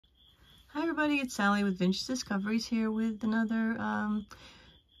Hi everybody, it's Sally with Vintage Discoveries here with another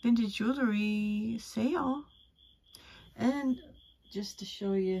vintage jewelry sale. And just to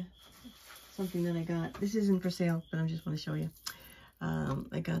show you something that I got. This isn't for sale, but I just want to show you.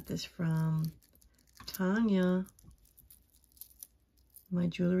 I got this from Tanya, My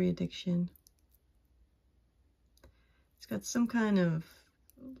Jewelry Addiction. It's got some kind of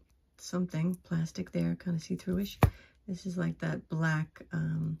something, plastic there, kind of see-through-ish. This is like that black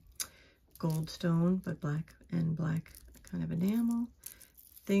gold stone, but black and black kind of enamel.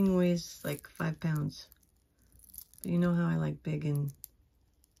 Thing weighs like 5 pounds. But you know how I like big and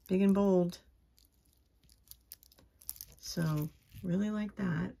bold. So really like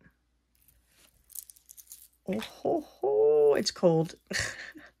that. Oh ho ho, it's cold.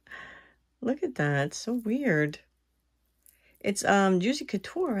 Look at that, it's so weird. It's Juicy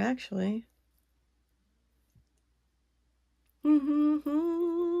Couture actually.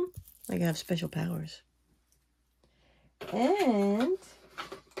 Like I have special powers. And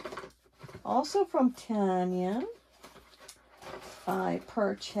also from Tanya, I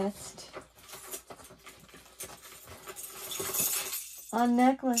purchased a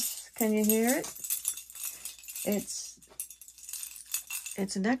necklace. Can you hear it? It's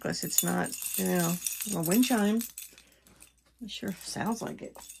a necklace. It's not, you know, a wind chime. It sure sounds like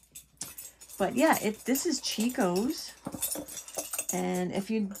it. But yeah, this is Chico's. And if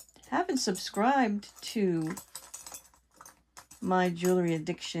you haven't subscribed to My Jewelry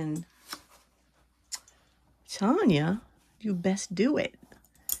Addiction Tanya, you best do it.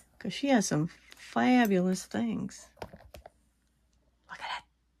 Because she has some fabulous things. Look at it.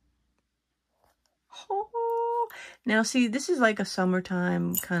 Oh. Now see, this is like a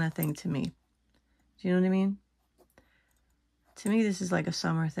summertime kind of thing to me. Do you know what I mean? To me, this is like a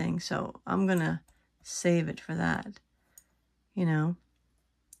summer thing. So I'm going to save it for that. You know?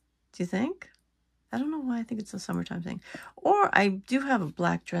 Do you think? I don't know why I think it's a summertime thing. Or I do have a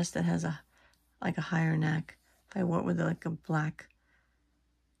black dress that has like a higher neck. If I went with like a black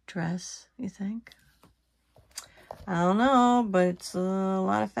dress, you think? I don't know, but it's a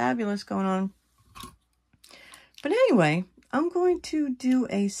lot of fabulous going on. But anyway, I'm going to do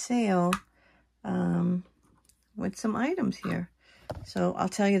a sale with some items here. So I'll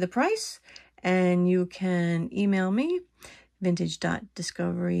tell you the price, and you can email me,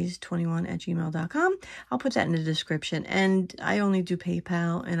 vintage.discoveries21@gmail.com. I'll put that in the description. And I only do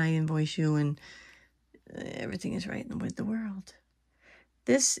PayPal, and I invoice you, and everything is right with the world.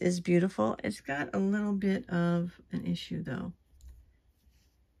 This is beautiful. It's got a little bit of an issue, though.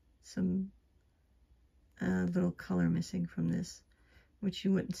 Some little color missing from this, which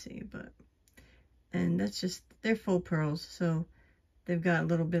you wouldn't see, but... And that's just... They're full pearls, so they've got a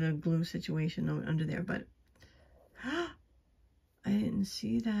little bit of glue situation under there, but... I didn't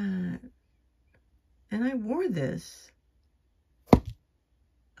see that. And I wore this.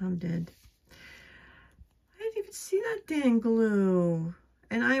 I'm dead. I didn't even see that dang glue.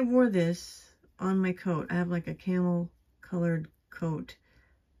 And I wore this on my coat. I have like a camel colored coat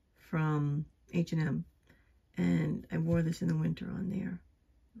from H&M. And I wore this in the winter on there.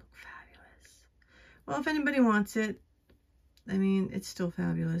 Look fabulous. Well, if anybody wants it, I mean, it's still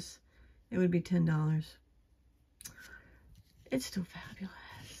fabulous. It would be $10. It's still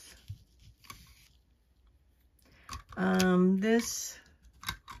fabulous.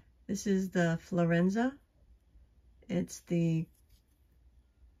 This is the Florenza. It's the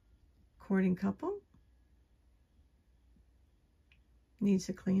courting couple. Needs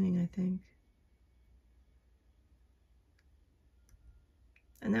a cleaning, I think.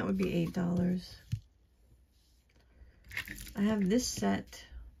 And that would be $8. I have this set.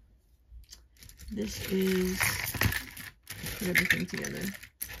 This is, put everything together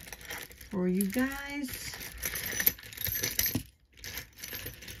for you guys.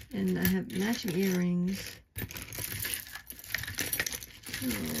 And I have matching earrings. Oh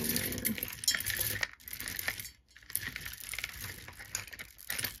man.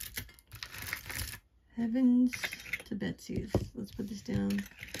 Heavens to Betsy's. Let's put this down.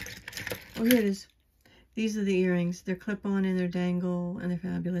 Oh, here it is. These are the earrings. They're clip-on and they're dangle and they're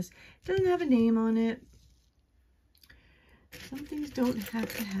fabulous. It doesn't have a name on it. Some things don't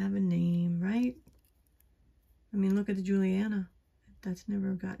have to have a name, right? I mean, look at the Juliana. That's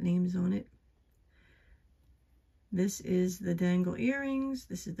never got names on it. This is the dangle earrings.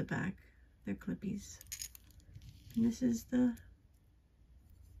 This is the back. They're clippies. And this is the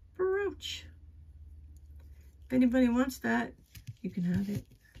brooch. If anybody wants that, you can have it.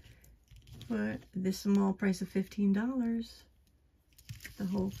 For this small price of $15. The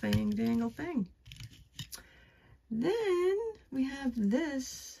whole fang dangle thing. Then we have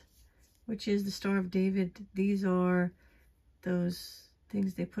this which is the Star of David. These are those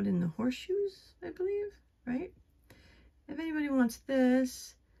things they put in the horseshoes, I believe, right? If anybody wants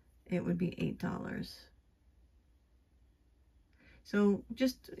this, it would be $8. So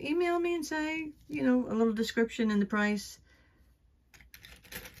just email me and say, you know, a little description and the price,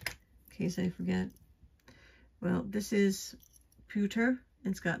 in case I forget. Well, this is pewter.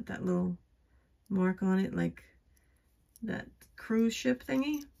 It's got that little mark on it, like that cruise ship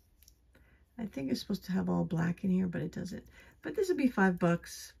thingy. I think it's supposed to have all black in here, but it doesn't. But this would be $5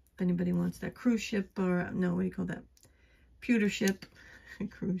 if anybody wants that cruise ship, or no, what do you call that? Pewter ship.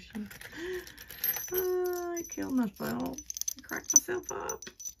 Cruise ship. I killed myself. I cracked myself up.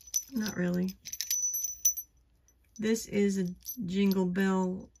 Not really. This is a Jingle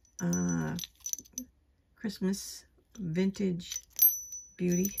Bell Christmas vintage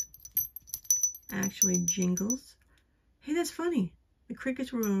beauty. Actually jingles. Hey, that's funny. The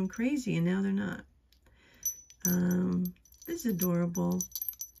crickets were going crazy and now they're not. This is adorable.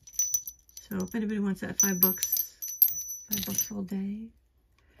 So if anybody wants that, $5. $5 all day.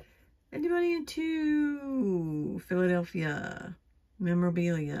 Anybody into Philadelphia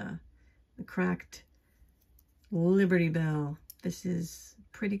memorabilia? The cracked Liberty Bell. This is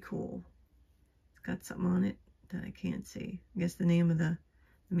pretty cool. It's got something on it that I can't see. I guess the name of the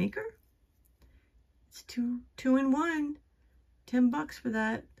maker. It's two in one. $10 for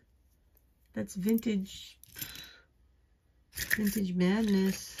that. That's vintage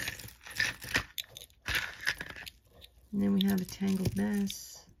madness. And then we have a Tangled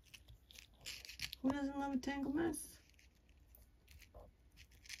Mess. Who doesn't love a Tangled Mess?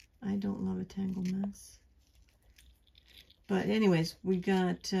 I don't love a Tangled Mess. But anyways, we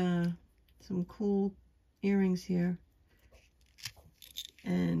got some cool earrings here.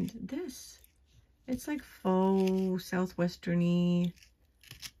 And this. It's like faux southwesterny.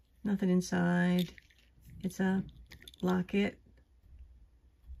 Nothing inside. It's a locket.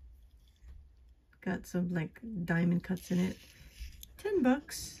 Got some like diamond cuts in it.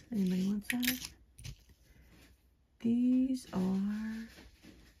 $10. Anybody wants that? These are,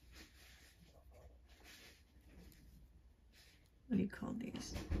 what do you call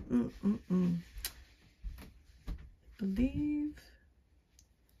these? I believe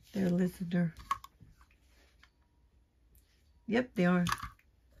they're listener. Yep, they are.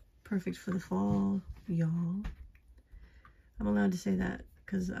 Perfect for the fall, y'all. I'm allowed to say that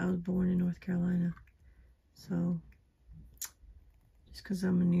because I was born in North Carolina. So, just because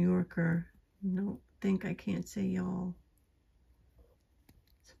I'm a New Yorker, don't think I can't say y'all.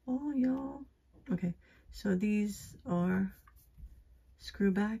 It's fall, y'all. Okay, so these are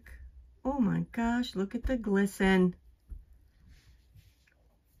screw back. Oh my gosh, look at the glisten.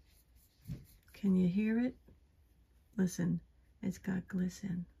 Can you hear it? Listen, it's got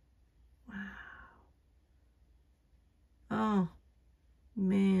glisten. Wow. Oh,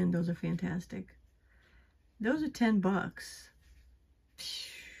 man, those are fantastic. Those are $10.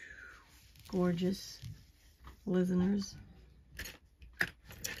 Gorgeous listeners.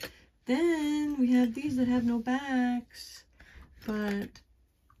 Then we have these that have no backs, but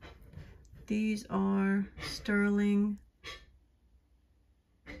these are sterling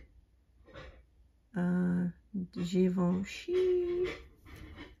Givenchy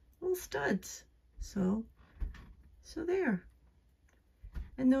little studs. So there.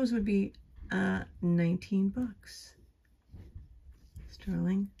 And those would be $19.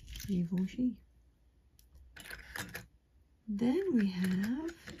 Sterling Givenchy. Then we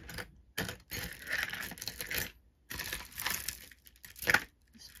have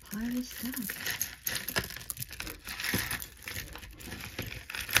this pile of stuff.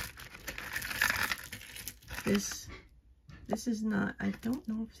 This is not, I don't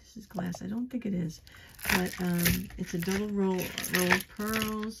know if this is glass. I don't think it is. But it's a double roll of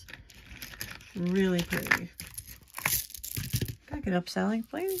pearls. Really pretty. Back it up, Sally,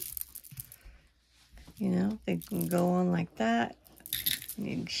 please. You know, they can go on like that.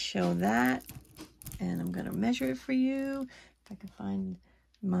 You can show that. And I'm going to measure it for you. If I can find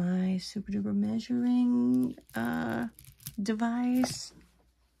my super duper measuring device.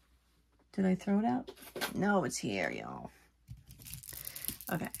 Did I throw it out? No, it's here, y'all.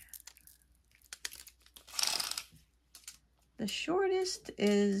 Okay. The shortest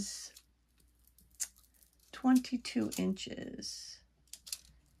is 22 inches.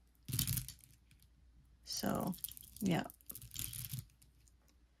 So, yeah.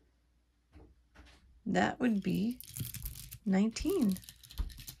 That would be 19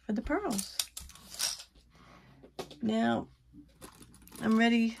 for the pearls. Now, I'm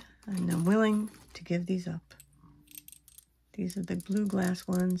ready and I'm willing to give these up. These are the blue glass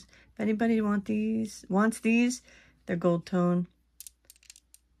ones. If anybody wants these, they're gold tone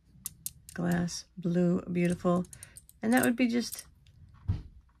glass, blue, beautiful. And that would be just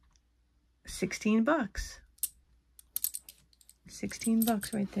 16 bucks. 16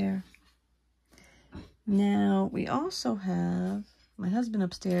 bucks right there. Now, we also have my husband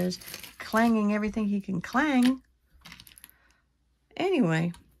upstairs clanging everything he can clang.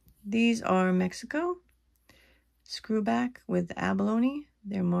 Anyway, these are Mexico. Screwback with abalone.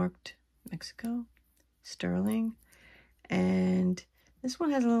 They're marked Mexico. Sterling. And this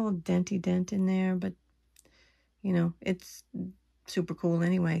one has a little denty dent in there, but, you know, it's super cool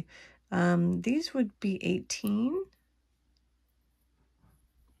anyway. These would be 18.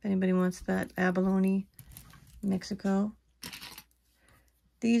 If anybody wants that abalone Mexico.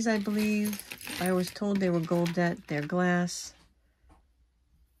 These, I believe, I was told they were Goldette. They're glass.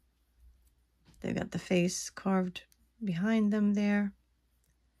 They've got the face carved behind them there.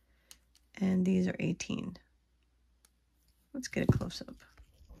 And these are 18. Let's get a close-up.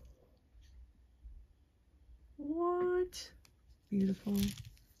 What? Beautiful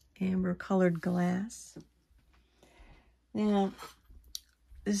amber colored glass. Now,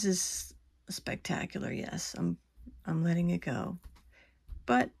 this is spectacular, yes. I'm letting it go.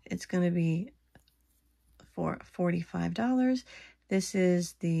 But it's going to be for $45. This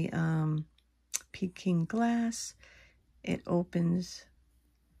is the Peking glass. It opens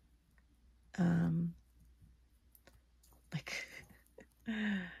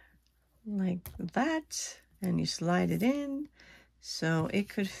like that, and you slide it in, so it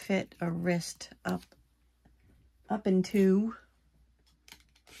could fit a wrist up into,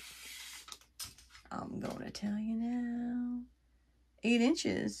 I'm going to tell you now, 8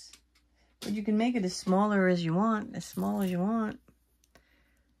 inches. But you can make it as smaller as you want, as small as you want,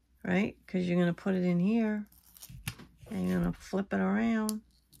 right? Because you're going to put it in here, and you're going to flip it around,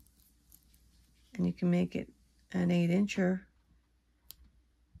 and you can make it an 8-incher,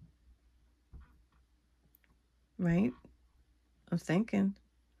 right? I'm thinking.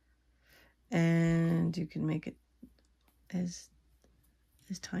 And you can make it as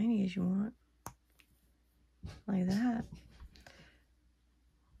tiny as you want, like that.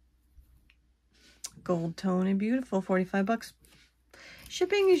 Gold tone and beautiful, 45 bucks.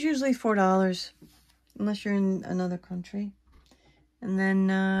 Shipping is usually $4, unless you're in another country. And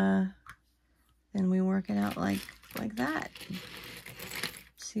then we work it out like that.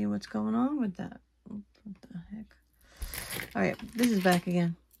 See what's going on with that. What the heck? All right, this is back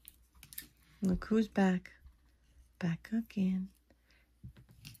again. Look who's back. Back again.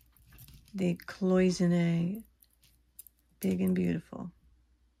 The cloisonne, big and beautiful.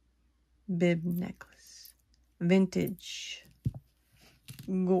 Bib necklace. Vintage.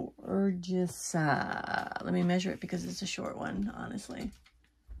 Gorgeous. Let me measure it because it's a short one, honestly.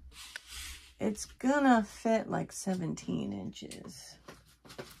 It's gonna fit like 17 inches.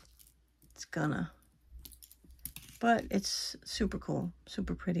 It's gonna. But it's super cool,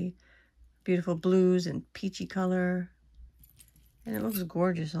 super pretty. Beautiful blues and peachy color. And it looks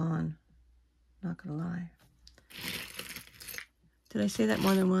gorgeous on. Not gonna lie. Did I say that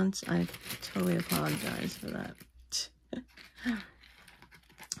more than once? I totally apologize for that.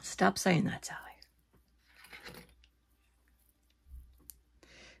 Stop saying that, Sally.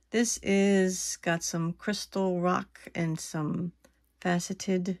 This is got some crystal rock and some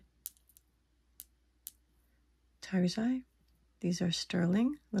faceted tiger's eye. These are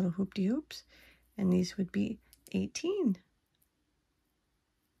sterling, little hoop-de-hoops, and these would be 18.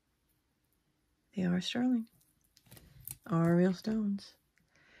 They are sterling, are real stones.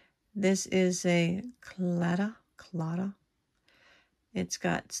 This is a claddagh. It's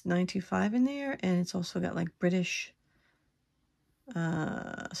got 925 in there, and it's also got like British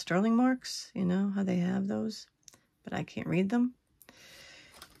sterling marks. You know how they have those, but I can't read them.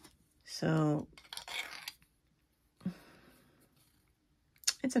 So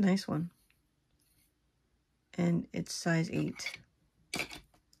it's a nice one, and it's size 8.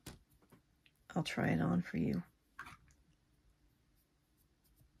 I'll try it on for you.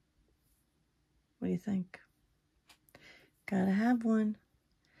 What do you think? Gotta have one.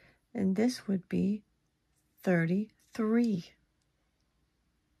 And this would be 33.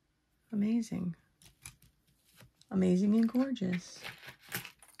 Amazing. Amazing and gorgeous.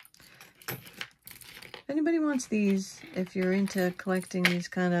 If anybody wants these, if you're into collecting these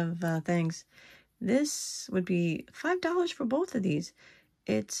kind of things, this would be $5 for both of these.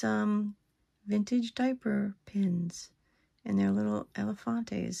 It's vintage diaper pins, and they're little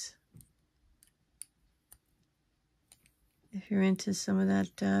elefantes. If you're into some of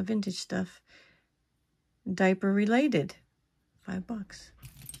that vintage stuff, diaper related, $5.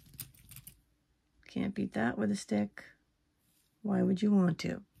 Can't beat that with a stick. Why would you want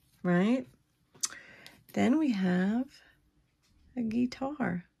to, right? Then we have a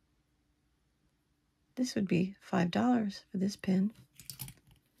guitar. This would be $5 for this pin.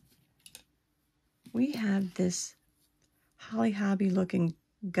 We have this Holly Hobbie looking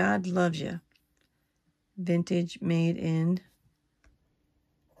God Loves You. Vintage, made in,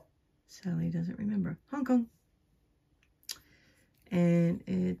 Sally doesn't remember, Hong Kong. And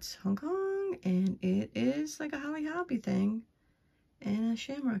it's Hong Kong, and it is like a Holly Hobbie thing, and a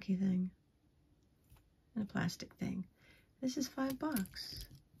shamrocky thing, and a plastic thing. This is $5.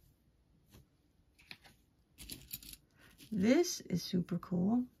 This is super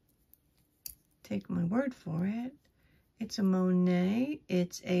cool. Take my word for it. It's a Monet.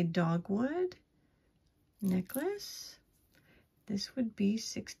 It's a dogwood necklace. This would be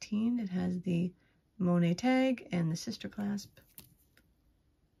 $16. It has the Monet tag and the sister clasp.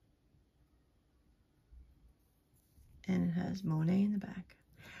 And it has Monet in the back.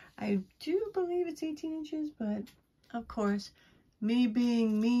 I do believe it's 18 inches, but of course, me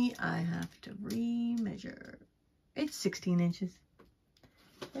being me, I have to remeasure. It's 16 inches.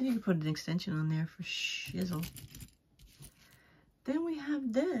 And you can put an extension on there for shizzle. Then we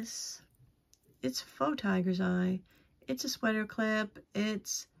have this. It's faux tiger's eye. It's a sweater clip.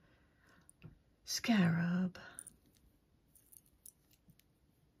 It's scarab.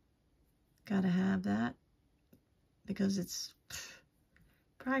 Gotta have that because it's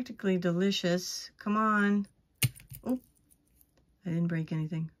practically delicious. Come on. Oh, I didn't break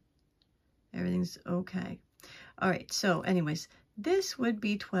anything. Everything's okay. All right, so anyways, this would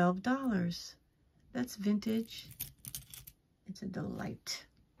be $12. That's vintage. It's a delight.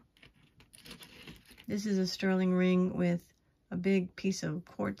 This is a sterling ring with a big piece of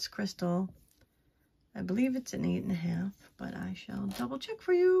quartz crystal. I believe it's an 8.5, but I shall double check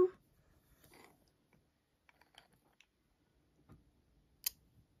for you.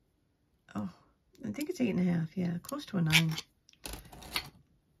 Oh, I think it's 8.5. Yeah, close to a 9.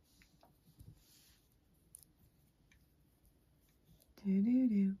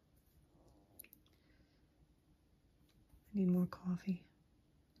 Do-do-do. I need more coffee.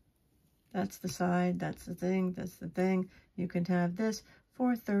 That's the side, that's the thing, that's the thing. You can have this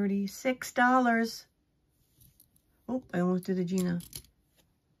for $36. Oh, I almost did a Gina.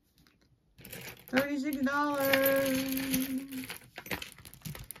 $36.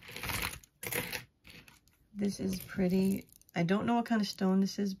 This is pretty. I don't know what kind of stone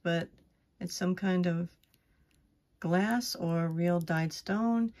this is, but it's some kind of glass or real dyed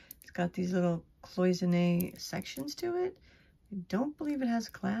stone. It's got these little cloisonne sections to it. I don't believe it has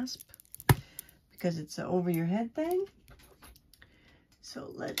a clasp because it's an over your head thing.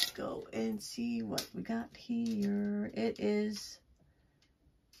 So let's go and see what we got here. It is,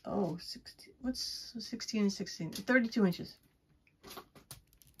 oh, 16, what's 16 and 16? 32 inches.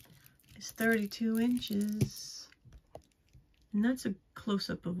 It's 32 inches. And that's a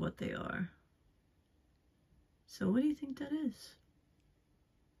close-up of what they are. So what do you think that is?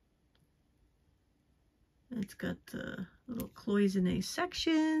 It's got the little cloisonne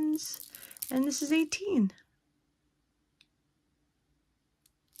sections. And this is 18.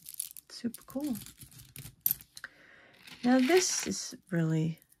 Super cool. Now this is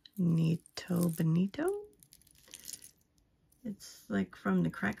really neato bonito. It's like from the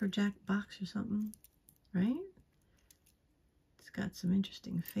Cracker Jack box or something, right? It's got some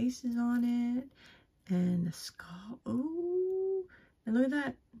interesting faces on it. And a skull. Ooh. And look at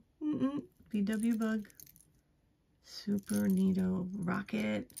that. VW bug. Super neato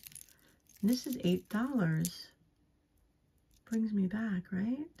rocket. And this is $8. Brings me back,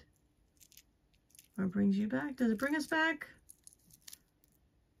 right? Or brings you back? Does it bring us back?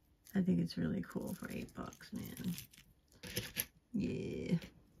 I think it's really cool for $8, man. Yeah.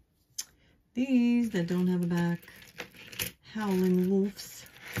 These that don't have a back. Howling Wolves.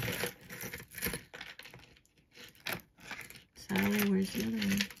 Sally, where's the other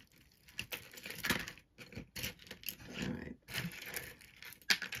one? Alright.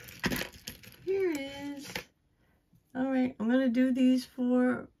 Here it is. Alright, I'm going to do these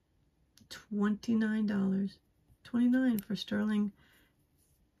for $29. $29 for sterling.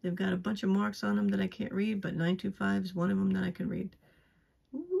 They've got a bunch of marks on them that I can't read, but 925 is one of them that I can read.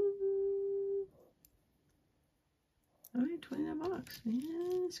 Ooh. All right, $29.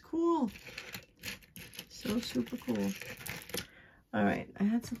 Yeah, it's cool. So super cool. All right, I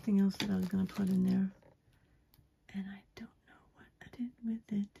had something else that I was going to put in there, and I don't know what I did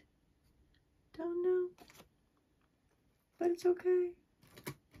with it. Don't know, but it's okay.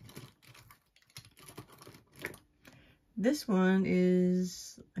 This one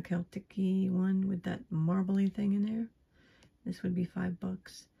is a Celtic-y one with that marbly thing in there. This would be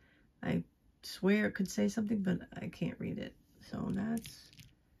 $5. I swear it could say something, but I can't read it. So that's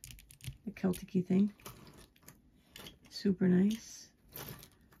the Celtic-y thing. Super nice.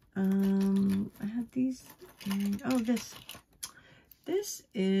 I had these, and oh, this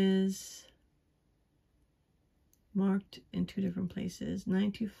is marked in 2 different places.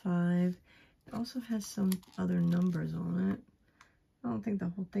 925. It also has some other numbers on it. I don't think the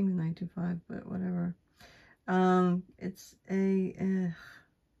whole thing's 925, but whatever. It's a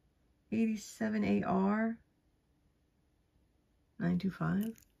 87AR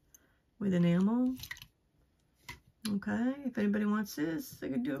 925 with enamel. Okay, if anybody wants this, they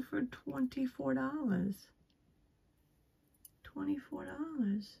could do it for $24.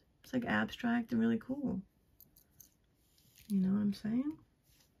 $24. It's like abstract and really cool. You know what I'm saying?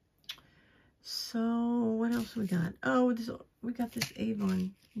 So what else we got? Oh, we got this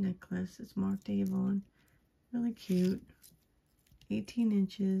Avon necklace. It's marked Avon. Really cute. 18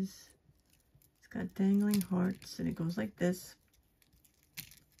 inches. It's got dangling hearts, and it goes like this.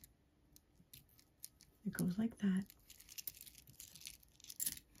 It goes like that.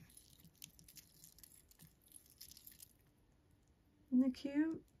 Isn't it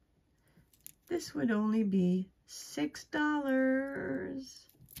cute? This would only be $6.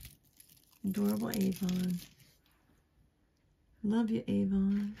 Adorable Avon. Love you,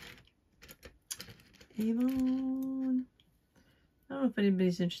 Avon. Avon. I don't know if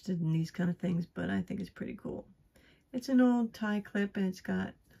anybody's interested in these kind of things, but I think it's pretty cool. It's an old tie clip, and it's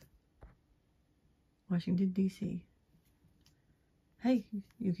got Washington, D.C. Hey,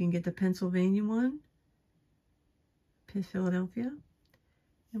 you can get the Pennsylvania one, Philadelphia,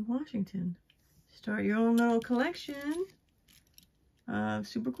 and Washington. Start your own little collection of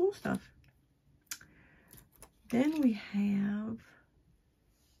super cool stuff. Then we have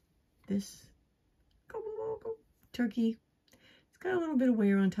this turkey. It's got a little bit of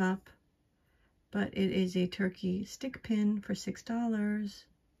wear on top, but it is a turkey stick pin for $6.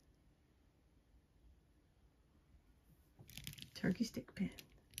 Turkey stick pin.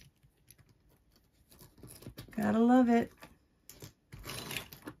 Gotta love it.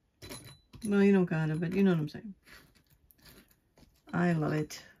 Well, you don't gotta, but you know what I'm saying. I love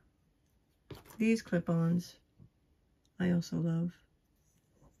it. These clip-ons, I also love.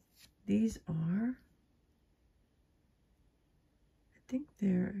 These are, I think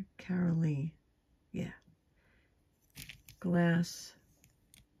they're Carolee. Yeah. Glass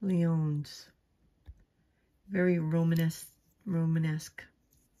Leons. Very Romanesque.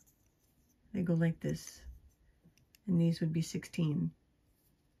 They go like this. And these would be 16.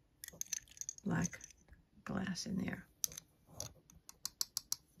 Black glass in there.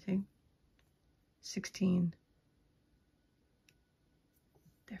 See? 16.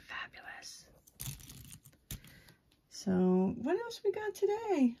 They're fabulous. So, what else we got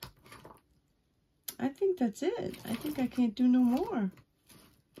today? I think that's it. I think I can't do no more.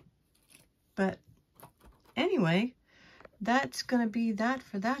 But anyway, that's going to be that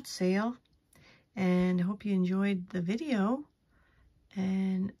for that sale. And I hope you enjoyed the video.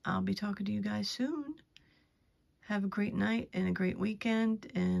 And I'll be talking to you guys soon. Have a great night and a great weekend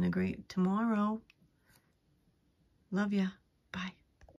and a great tomorrow. Love ya. Bye.